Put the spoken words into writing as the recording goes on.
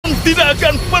tidak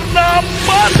akan pernah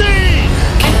mati.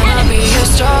 Can I be your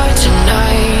star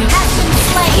tonight?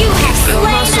 You have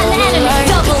slain an enemy.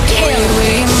 Double kill.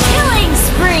 Killing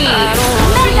spree.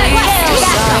 Mega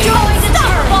kill.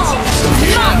 Unstoppable.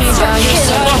 Monster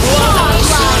kill.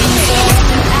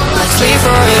 Let's leave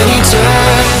for an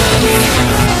eternity.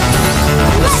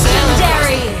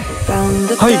 Legendary.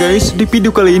 Hai guys, di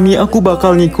video kali ini aku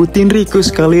bakal ngikutin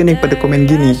request kalian yang pada komen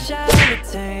gini.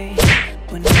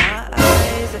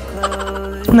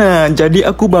 Nah,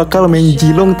 jadi aku bakal main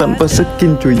Zilong tanpa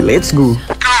skin cuy, let's go.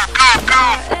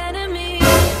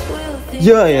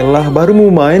 Ya elah, baru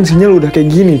mau main sinyal udah kayak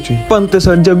gini cuy. Pantes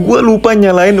aja gue lupa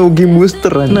nyalain UG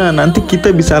booster. Nah, nanti kita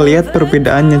bisa lihat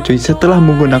perbedaannya cuy setelah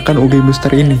menggunakan UG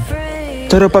booster ini.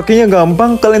 Cara pakainya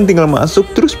gampang, kalian tinggal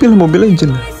masuk terus pilih Mobile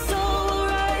Legends.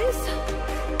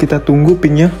 Kita tunggu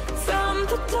pingnya.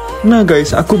 Nah guys,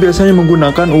 aku biasanya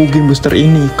menggunakan UG booster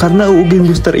ini karena UG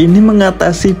booster ini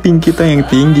mengatasi ping kita yang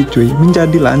tinggi cuy,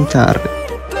 menjadi lancar.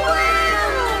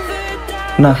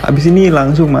 Nah, habis ini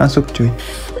langsung masuk cuy.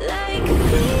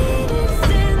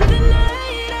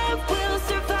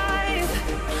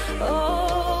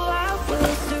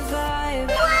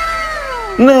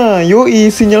 Nah, yoi,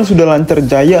 sinyal sudah lancar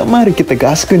jaya, mari kita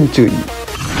gaskan cuy.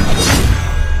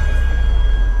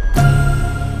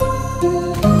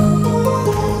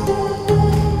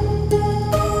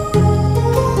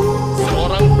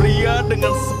 Seorang pria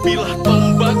dengan sebilah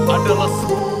tombak adalah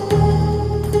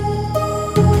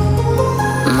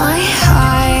My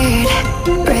heart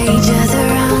rages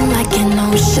around like an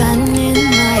ocean in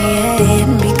my head,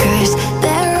 because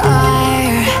there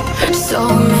are so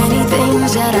many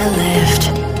things that I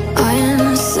left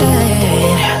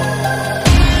unsaid.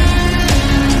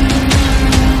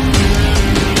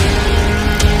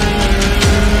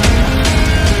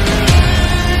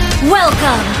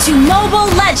 Welcome to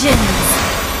Mobile Legends.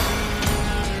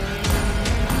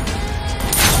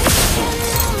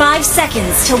 5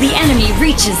 seconds till the enemy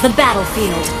reaches the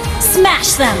battlefield.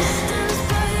 Smash them!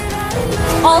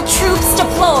 All troops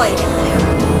deployed!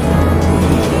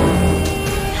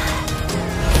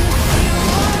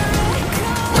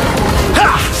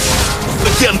 Ha!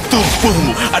 Bagian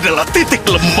tubuhmu adalah titik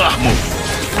lemahmu.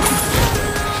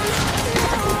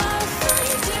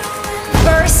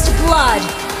 First blood!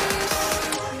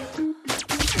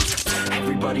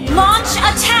 Launch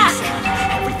attack!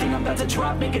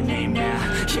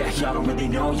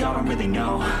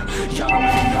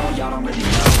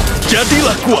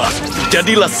 Jadilah kuat,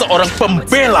 jadilah seorang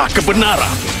pembela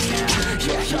kebenaran.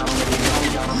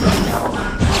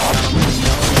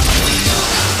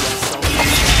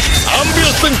 Ambil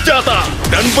senjata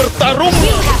dan bertarung.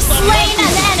 You have slain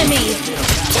an enemy!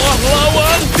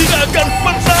 Pahlawan tidak akan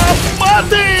pernah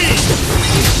mati.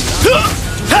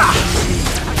 Ha!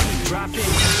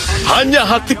 Hanya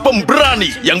hati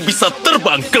pemberani yang bisa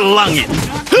terbang ke langit.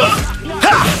 Ha!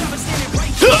 Ha!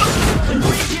 Ha!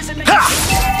 Ha!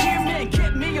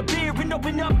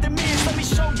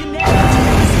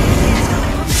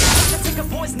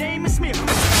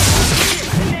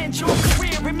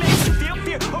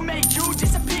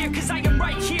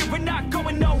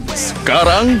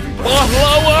 Sekarang,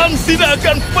 pahlawan tidak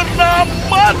akan pernah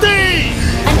mati.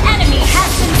 An enemy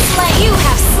has been slain! You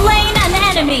have slain an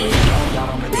enemy!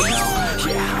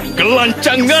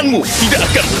 Kelancanganmu tidak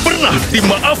akan pernah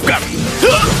dimaafkan.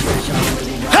 Ha!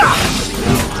 Ha!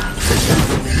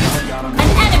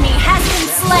 An enemy has been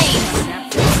slain!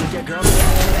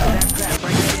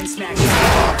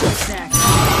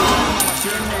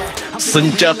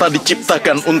 Senjata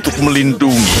diciptakan untuk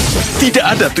melindungi,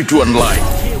 tidak ada tujuan lain.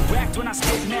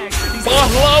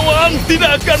 Pahlawan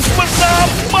tidak akan pernah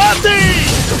mati.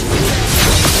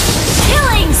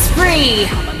 Killing spree!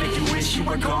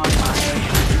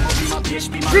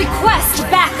 Request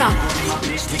backup!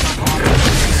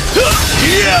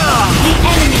 Yeah! The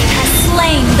enemy has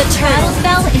slain the turtle.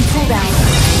 Fell in cooldown.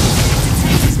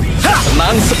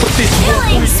 Tenang seperti sebuah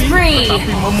Killing puisi, spree!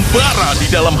 tapi membara di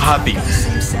dalam hati.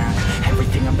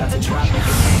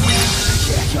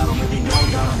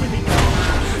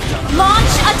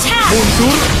 Launch attack!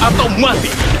 Mundur atau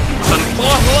mati, dan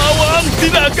pahlawan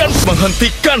tidak akan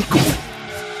menghentikanku.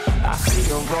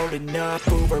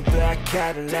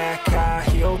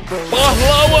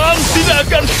 Pahlawan tidak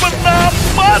akan pernah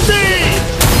mati.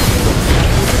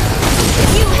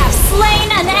 You have slain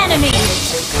an enemy!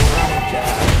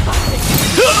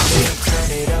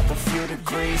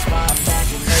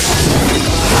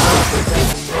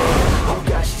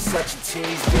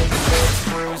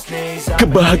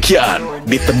 Kebahagiaan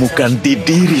ditemukan di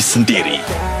diri sendiri,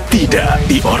 tidak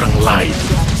di orang lain.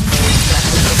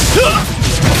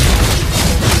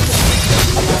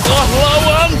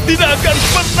 Pahlawan tidak akan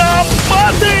pernah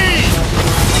mati.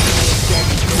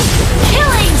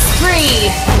 Killing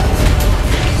spree!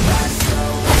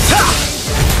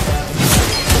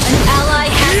 An ally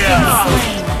has been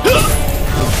slain.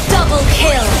 Double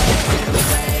kill!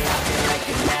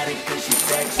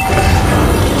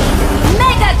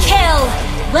 Mega kill!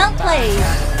 Well played!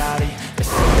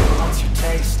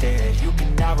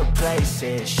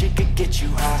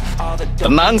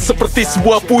 Tenang seperti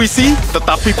sebuah puisi,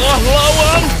 tetapi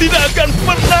pahlawan tidak akan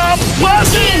pernah Team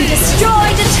mati.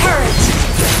 destroyed a turret!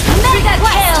 Mega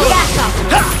kill! Backup!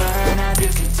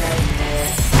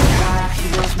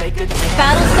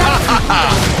 Battle set.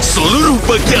 Seluruh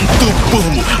bagian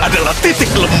tubuhmu adalah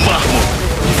titik lemahmu.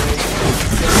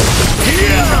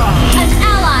 An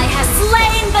ally has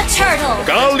slain the turtle!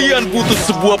 Kalian butuh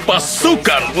sebuah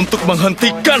pasukan untuk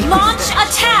menghentikan. Launch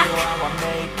attack!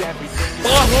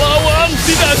 Pahlawan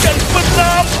tidak akan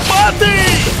pernah mati.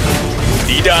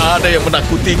 Tidak ada yang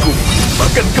menakutiku,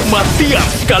 bahkan kematian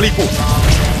sekalipun.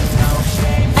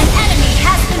 An enemy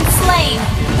has been slain!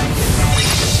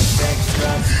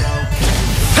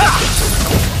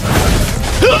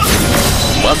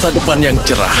 Masa depan yang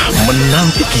cerah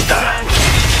menanti kita.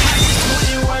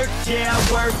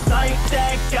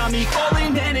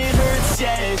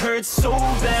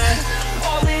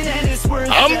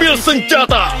 Ambil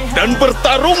senjata dan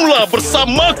bertarunglah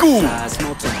bersamaku.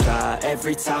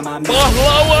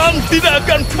 Pahlawan tidak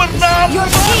akan pernah Your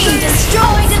team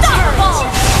destroyed a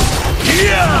turret!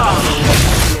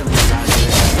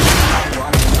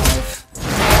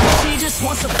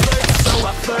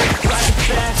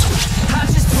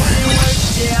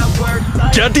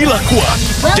 Jadilah kuat,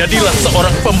 jadilah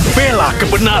seorang pembela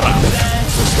kebenaran.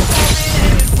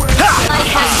 I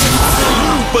have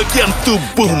Seluruh bagian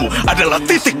tubuhmu adalah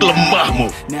titik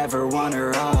lemahmu.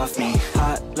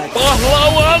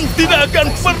 Pahlawan tidak akan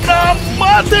pernah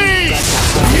mati.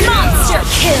 monster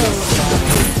kill!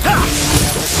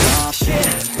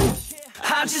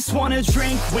 I just wanna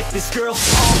drink with this girl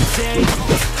all day.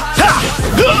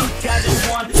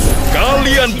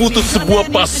 Kalian butuh sebuah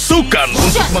pasukan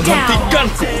untuk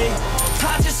menghentikanku.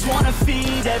 I just wanna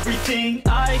feed everything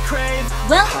I crave.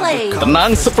 Well played!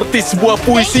 Tenang seperti sebuah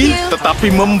puisi, Thank you. tetapi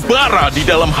membara di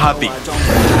dalam hati.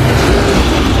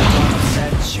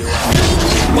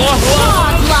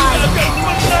 Pahlawan Godlike! akan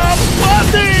pernah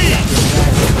mati.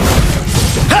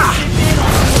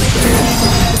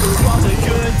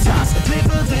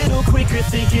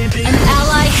 An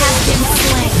ally has been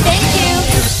slain. Thank you!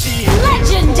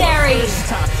 Legendary!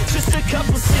 Just a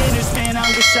couple sinners, man, I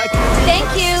wish I could. Thank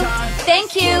you!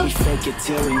 Thank you! Fake it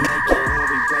till we make it, or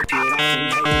we break it off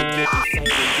and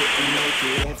make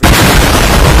it.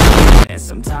 And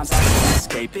sometimes I can't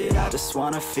escape it. I just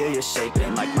wanna feel you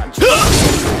shaping like my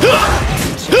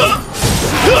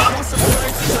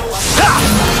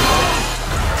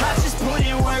I just put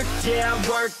in work, yeah, I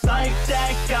work like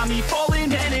that. Got me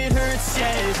falling and it hurts, yeah,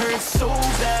 it hurts so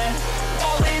bad.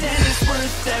 All in and it's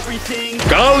worth everything.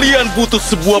 Kalian butuh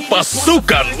sebuah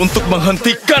pasukan untuk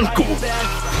menghentikanku.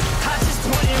 I just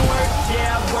put in work,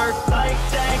 yeah, I work like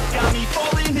that. Got me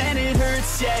falling and it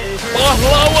hurts, yeah, it hurts.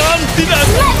 Pahlawan tidak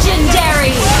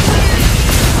Legendary!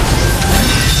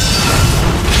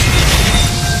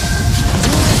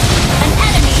 An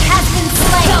enemy has been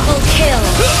slain! Double kill!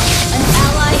 An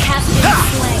ally has been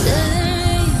slain!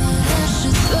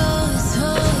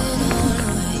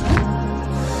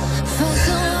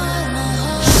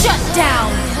 Shut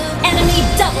down! Enemy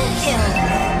double kill!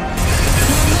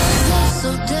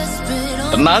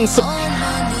 tenang.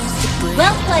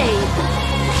 Well played!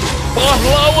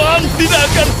 Pahlawan tidak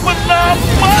akan pernah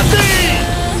mati.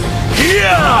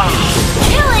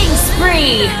 Killing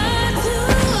spree!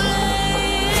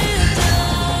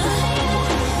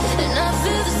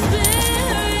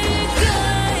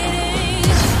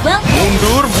 Well played!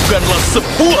 Mundur bukanlah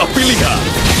sebuah pilihan.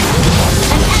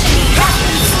 An enemy has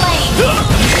been slain!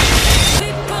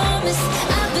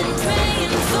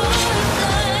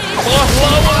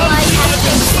 Pahlawan Ally has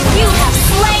been slain! You have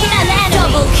slain an enemy!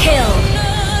 Double kill!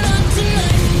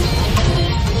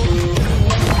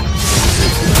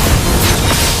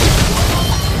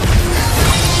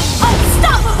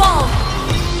 Unstoppable!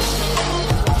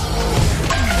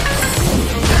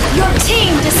 Your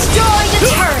team destroyed a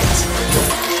turret!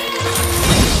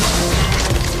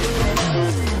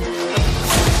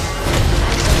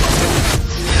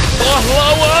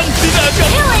 Pahlawan tidak akan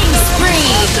Killing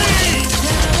spree!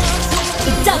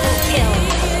 Double kill!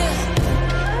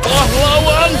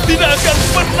 Pahlawan tidak akan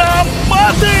pernah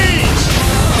mati.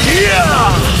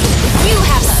 You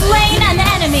have slain an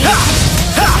enemy!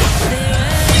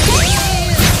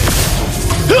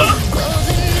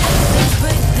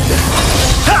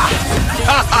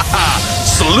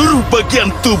 Seluruh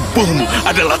bagian tubuhmu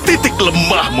adalah titik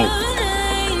lemahmu.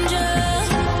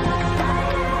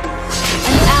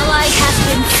 An ally has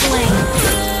been slain.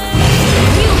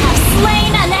 You have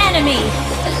slain an enemy.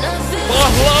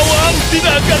 Pahlawan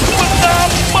tidak akan pernah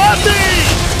mati.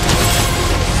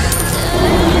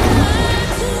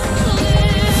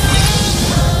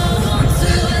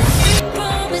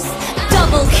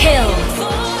 Double kill.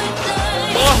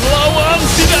 Pahlawan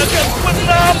tidak akan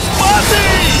pernah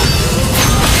mati.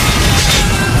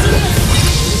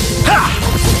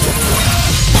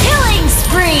 Killing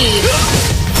spree.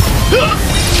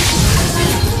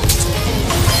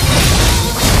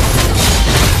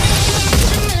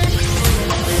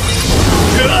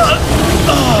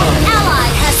 Ally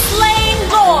has slain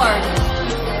Lord.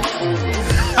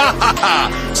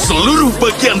 Seluruh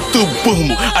bagian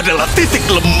tubuhmu adalah titik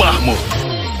lemahmu.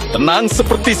 Tenang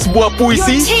seperti sebuah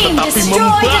puisi, Your team tetapi destroyed a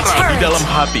membara di turret. dalam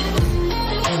hati.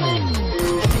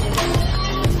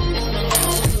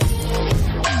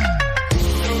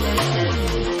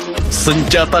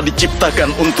 Senjata diciptakan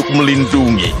untuk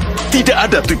melindungi, tidak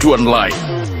ada tujuan lain.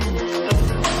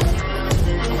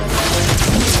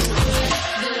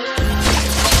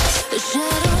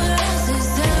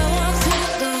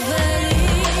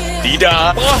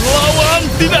 Tidak, pahlawan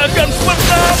tidak akan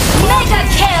pernah. Mega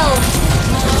kill.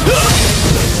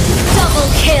 Double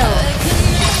kill.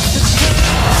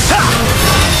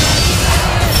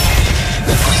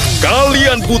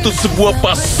 Kalian butuh sebuah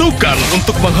pasukan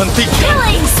untuk menghentikan.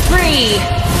 Killing spree.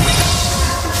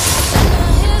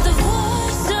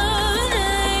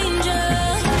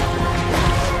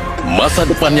 Masa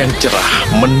depan yang cerah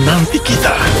menanti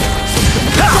kita.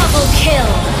 Double kill.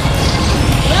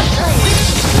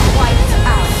 Wiped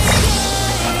out.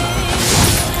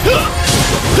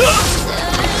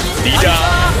 Tidak.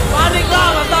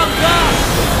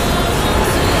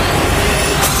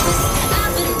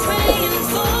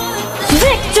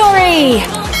 Victory.